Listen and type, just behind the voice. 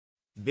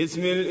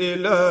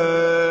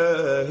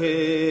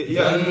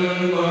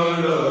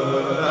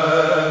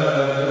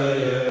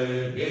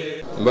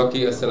mbokk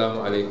yi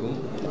asalaamaaleykum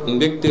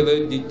mbégte la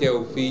di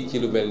teew fii ci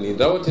lu mel nii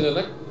rawatina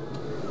nag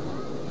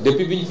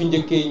depuis bi ñu fi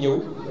njëkkee ñëw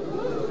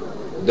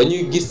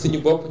dañuy gis suñu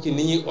bopp ci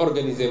ni ñuy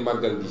organiser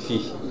màggal bi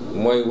fii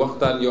mooy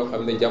waxtaan yoo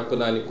xam ne jàpp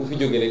naa ni ku fi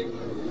jóge rek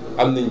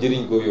am na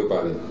njëriñ goo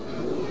yóbbaale.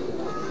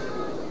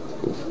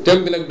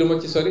 thème bi nag duma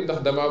ci sori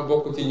ndax dama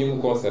bokk ci ñi mu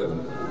concerné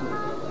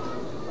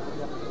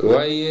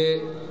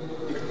waaye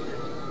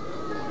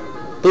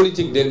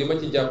politique de li ma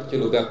ci jàpp ci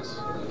lu gàtt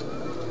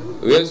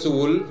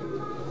weesuwul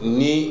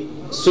ni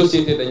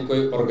société dañ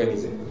koy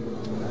organiser.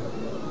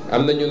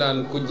 am na ñu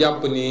naan ku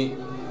jàpp ni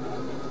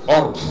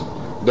ordre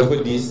dafa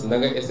diis na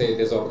nga essayer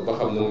désordre ba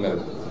xam nu mu mel.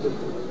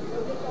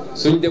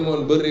 suñ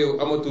demoon ba réew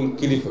amatul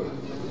kilifa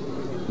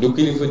du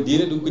kilifa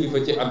diine du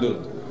kilifa ci àdduna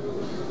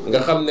nga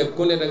xam ne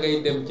ku ne da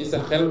ngay dem ci sa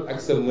xel ak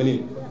sa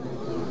mënin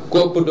ku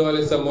ëpp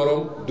doole sa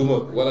morom duma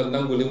wala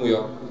nangu li mu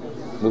yor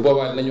bu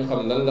boobaa nañu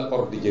xam nan la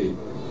ordre di jëriñ.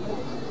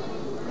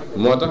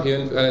 moo tax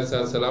yonent bi alayhi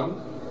salaam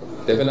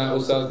defe naa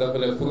oustaz dafa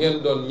ne fu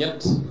ngeen doon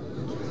ñett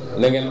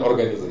na ngeen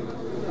organiser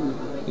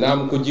na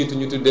am ku jiitu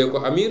ñu tuddee ko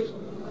amir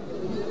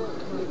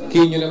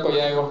kii ñu ne ko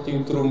yaay wax ci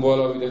turu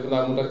mbooloo bi defe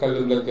naa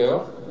mutakallim lañ koy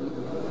wax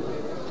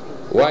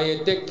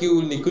waaye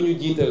tekkiwul ni ku ñu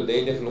jiital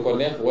day def lu ko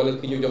neex wala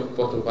ki ñu jox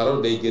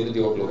porte-parole day génn di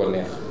wax lu ko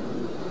neex.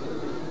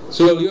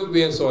 su loolu yëpp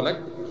weesoo nag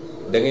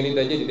da ngeen di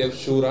daje di def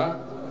shura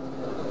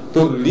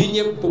pour li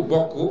ñëpp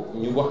bokk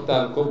ñu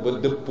waxtaan ko ba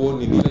dëppoo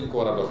ni lii lañ ko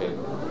war a doxee.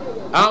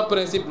 en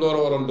principe loolu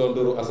waroon doon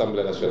dëru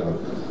assemblée nationale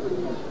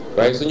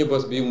waaye suñu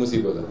bos bii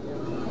musiba la.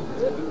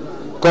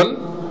 kon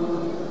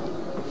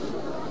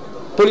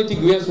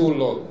politique weesuwul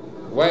loolu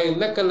waaye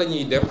naka la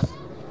ñuy def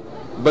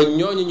ba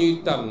ñooñu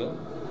ñuy tànn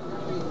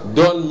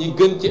doon ñi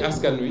gën ci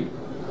askan wi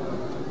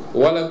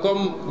wala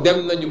comme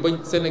dem nañu ba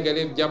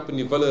Sénégalais jàpp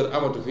ni valeur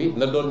amatu fi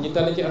na doon ñi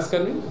tànn ci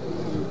askan wi.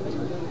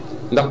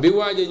 ndax bi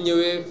waaj a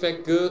ñëwee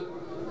fekk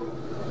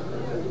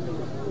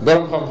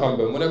borom xam-xam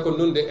ba mu ne ko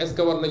nun de est-ce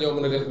que war nañoo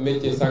mën a def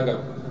métier sàngam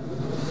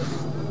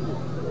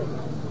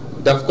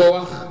daf ko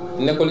wax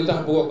ne ko li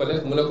tax bëggoo ko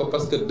def mu ne ko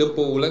parce que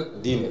dëppoowul ak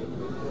diine.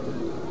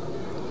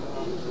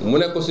 mu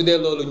ne ko su dee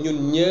loolu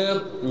ñun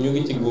ñëpp ñu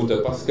ngi ci guuta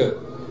parce que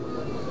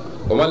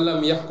wa man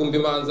lam yaxkum bi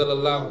ma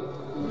anzalallahu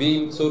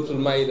bi suratul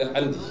maïda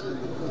andi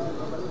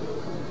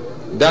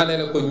daane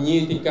la ko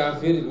ñiiti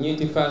kaafir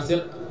ñiiti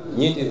fasiq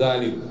ñiiti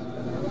zalim.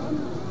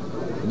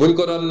 buñ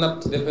ko doon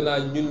natt defe naa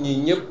ñun ñi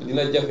ñëpp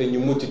dina jafe ñu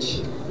mucc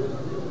ci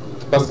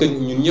parce que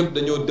ñun ñëpp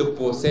dañoo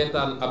dëppoo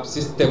seetaan ab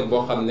système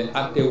boo xam ne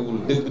attewul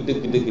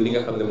dëgg li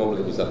nga xam ne moom la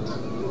ñu sant.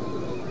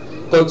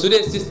 kon su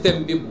dee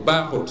système bi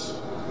baaxut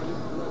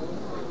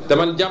te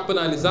man jàpp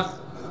naa ni sax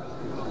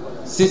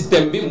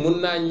système bi mun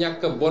naa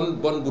ñàkk bon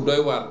bu doy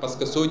waar parce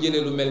que soo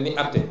jëlee lu mel ni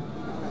atte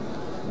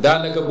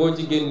daanaka boo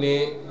ci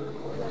génnee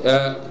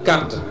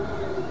carte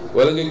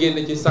wala nga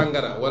génne ci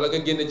sàngara wala nga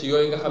génne ci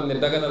yooyu nga xam ne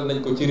daganal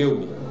nañ ko ci réew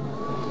mi.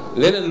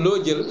 leneen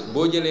loo jël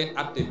boo jëlee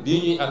atte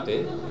bii ñuy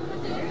atte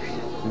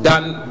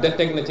daan da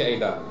teg na ci ay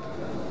daan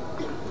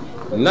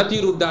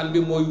natiiru daan bi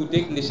mooy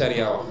wuteeg li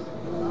charia wax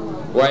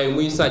waaye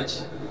muy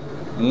sàcc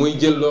muy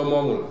jël loo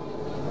moomul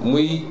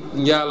muy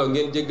njaalo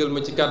ngeen jéggal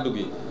ma ci kàddu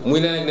gi muy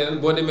leneen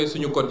boo demee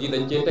suñu code yi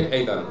dañ cee teg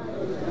ay daan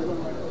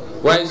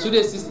waaye su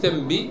dee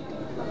système bi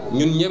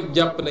ñun ñëpp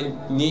jàpp nañ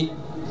ni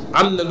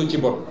am na lu ci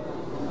bon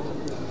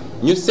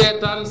ñu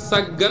seetaan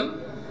sàggan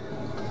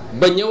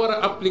ba ña war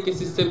a appliquer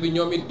système bi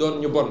ñoom it doon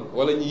ñu bon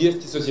wala ñu yées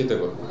ci société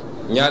ba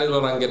ñaari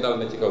loraange dal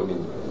na ci kaw nit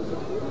ñi.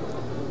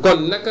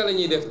 kon naka la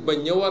ñuy def ba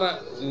ña war a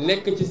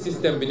nekk ci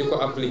système bi di ko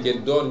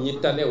appliquer doon ñi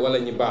tane wala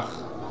ñi baax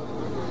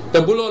te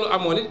bu loolu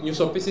amoon it ñu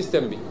soppi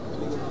système bi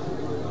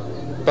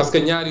parce que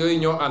ñaar yooyu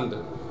ñoo ànd.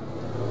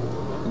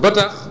 ba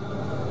tax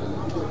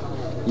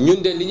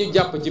ñun de li ñu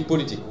jàpp ci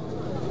politique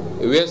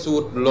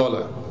weesuwut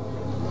loola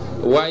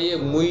waaye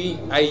muy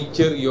ay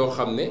cër yoo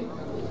xam ne.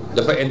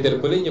 dafa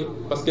interpeller ñëpp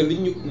parce que li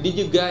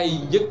ñu gars yi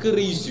njëkk a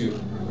réussir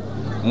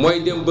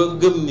mooy dem ba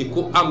gëm ni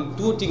ku am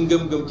tuuti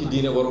ngëm-ngëm ci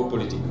diine waroo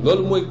politique.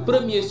 loolu mooy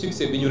premier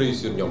succès bi ñu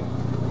réussir ñoom.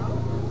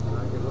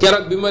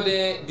 keroog bi ma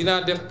dee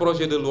dinaa def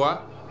projet de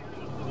loi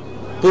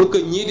pour que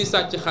ñii di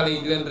sàcc xale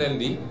yi di leen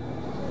rendi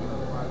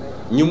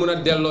ñu mun a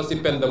delloo ci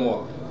peine de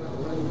mort.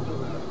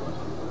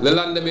 le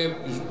lendemain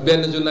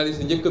benn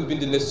journaliste njëkk a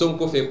bind ne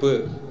Sonko fait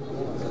peur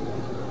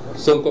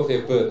Sonko fait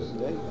peur.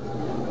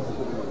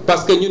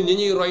 parce que ñun ñi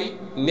ñuy roy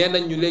nee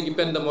nañ ñu léegi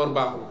peine de mort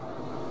baaxul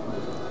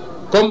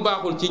comme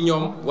baaxul ci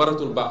ñoom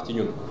waratul baax ci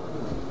ñun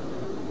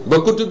ba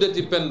ku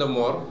tuddati peine de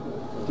mort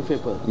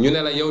ñu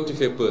ne la yow tu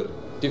fais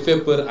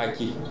peur à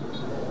qui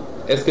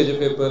est-ce que je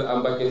fais peur à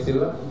Mbacké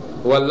Sylla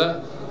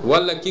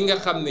wala ki nga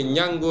xam ne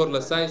ñàngoor la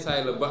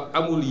saay-saay la ba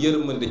amul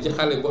yërmande ci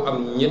xale bu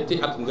am ñetti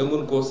at nga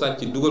mën koo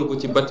sàcc dugal ko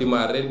ci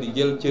bâtiment ren di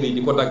jël cër yi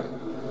di ko dagg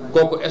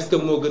kooku est-ce que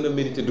moo gën a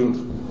mérité dund.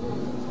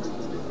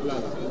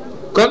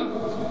 kon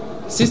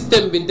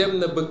système bi dem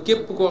na ba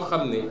képp koo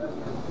xam ne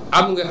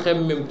am nga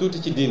xemmem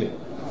tuuti ci diine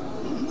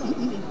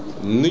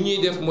nu ñuy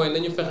def mooy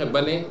nañu fexe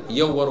ba ne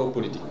yow waroo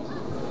politique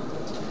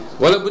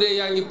wala bu dee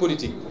yaa ngi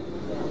politique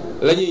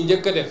la ñuy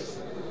njëkk a def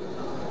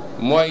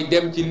mooy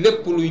dem ci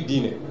lépp luy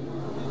diine.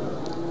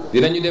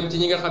 dinañu dem ci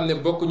ñi nga xam ne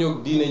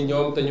bokkuñu diine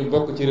ñoom te ñu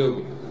bokk ci réew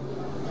mi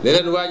ne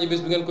leen waa ji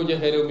bés bu ngeen ko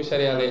joxee réew mi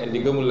charia lay indi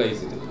gëmul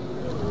laïcité.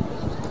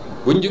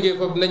 buñ jógee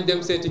foofu nañ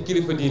dem seeti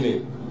kilifa diine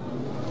yi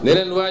ne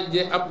leen waa ji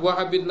ab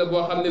wahabit la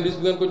boo xam ne bés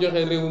bu ngeen ko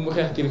joxee réew mi mu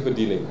xeex kilifa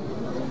diine yi.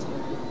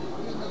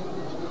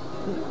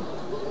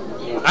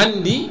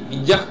 andi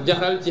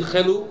jaxal ci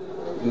xelu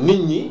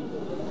nit ñi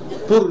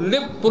pour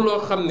lépp loo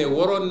xam ne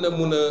waroon na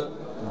mun a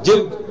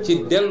jëm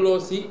ci delloo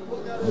si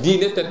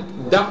diine te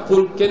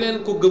dàqul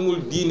keneen ko gëmul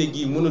diine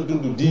gi mën a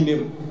dund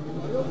diineem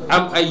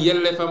am ay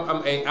yelleefam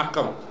am ay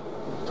àqam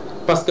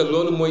parce que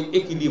loolu mooy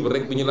équilibre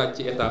rek bi ñu laaj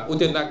ci état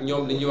ute nag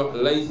ñoom li ñuy wax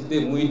laïcité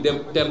muy dem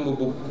terme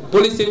bu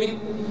polysémique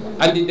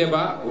andi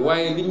débat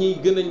waaye li ñuy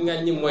gën a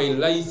ŋàññi mooy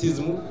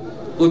laïcisme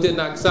ute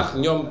nag sax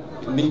ñoom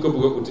niñ ko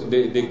bëgg a ute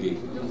déggee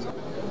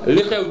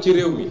li xew ci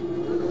réew mi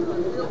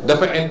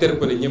dafa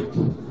interpeller ñëpp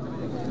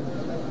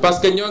parce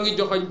que ñoo ngi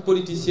joxoñ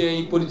politiciens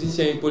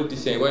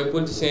yi waaye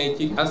politiciens yi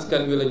ci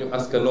askan wi la ñu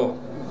askanoo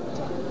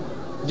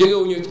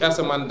jógewuñu ci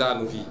asamaan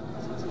daanu fii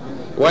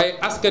waaye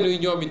askan wi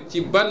ñoom it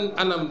ci ban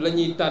anam la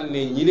ñuy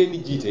tànnee ñi leen di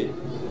jiite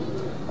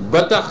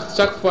ba tax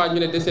chaque fois ñu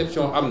ne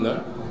déception am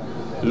na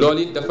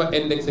loolu it dafa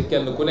indexé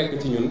kenn ku nekk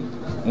ci ñun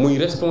muy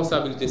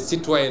responsabilité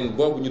citoyenne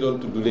boobu ñu doon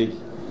tudd léegi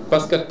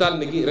parce que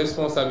tànn gi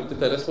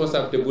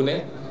responsabilité bu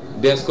ne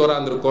dees ko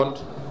rendre compte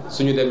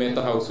suñu demee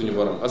taxaw suñu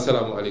borom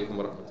asalaamualeykum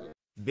wa rahmatullah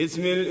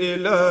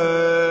bismillahi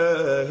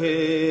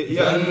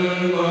yan